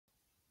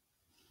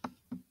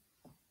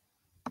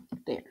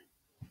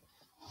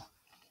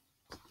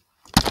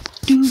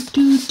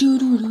Wow,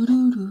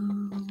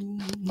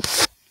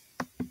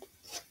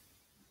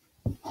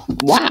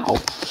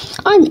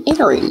 I'm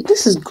Erin.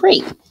 This is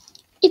great.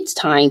 It's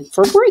time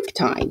for break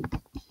time.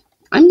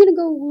 I'm gonna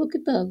go look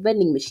at the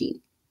vending machine.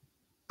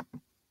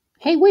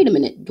 Hey, wait a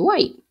minute,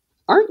 Dwight.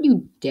 Aren't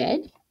you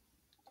dead?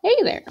 Hey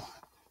there.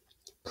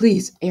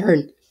 Please,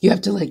 Erin, you have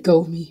to let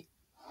go of me.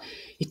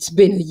 It's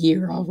been a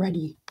year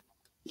already.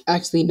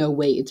 Actually, no,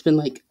 wait, it's been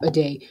like a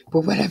day,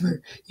 but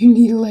whatever. You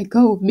need to let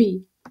go of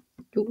me.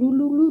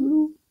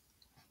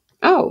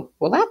 Oh,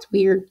 well, that's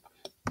weird.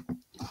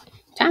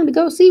 Time to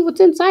go see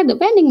what's inside the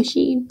vending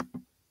machine.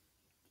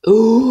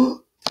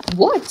 Oh,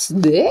 what's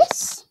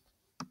this?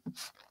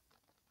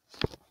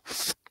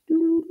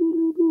 Echoes.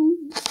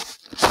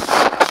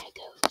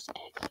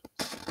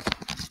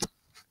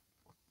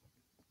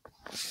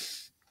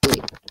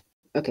 Wait,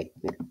 okay,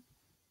 there.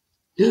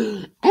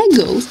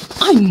 Egos?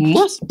 I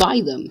must buy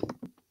them.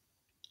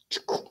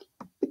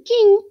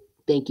 Ching.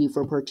 Thank you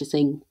for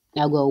purchasing.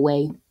 Now go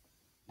away.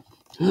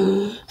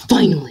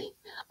 Finally,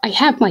 I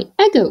have my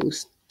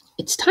Egos.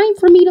 It's time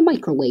for me to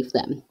microwave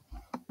them.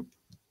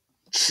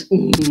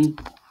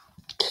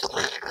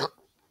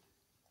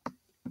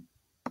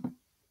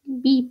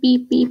 Beep,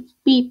 beep, beep,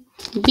 beep, beep,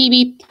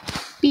 beep,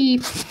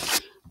 beep.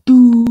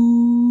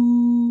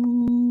 Doo.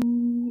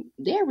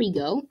 There we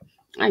go.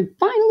 I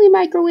finally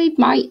microwaved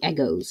my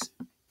Egos.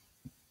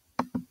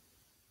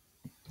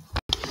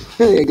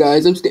 Hey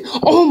guys,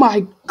 oh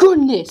my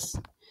goodness!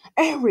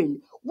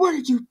 Erin, what are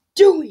you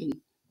doing?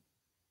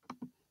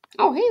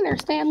 Oh, hey there,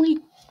 Stanley.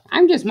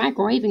 I'm just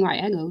microwaving my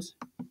Egos.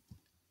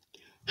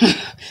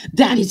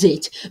 That is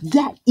it.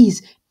 That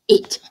is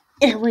it.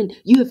 Erin,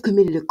 you have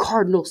committed a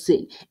cardinal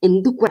sin,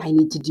 and look what I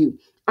need to do.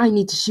 I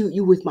need to shoot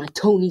you with my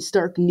Tony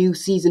Stark new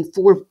Season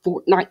 4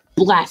 Fortnite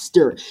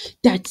blaster.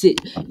 That's it.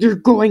 You're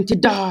going to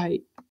die.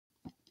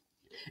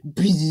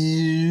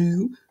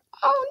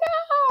 Oh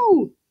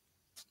no!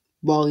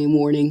 Volume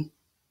warning.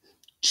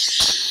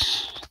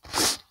 Stanley,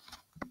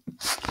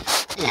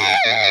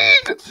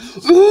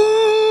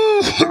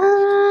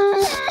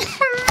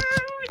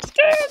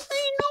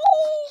 no!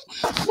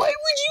 Why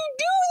would you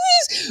do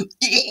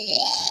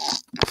this?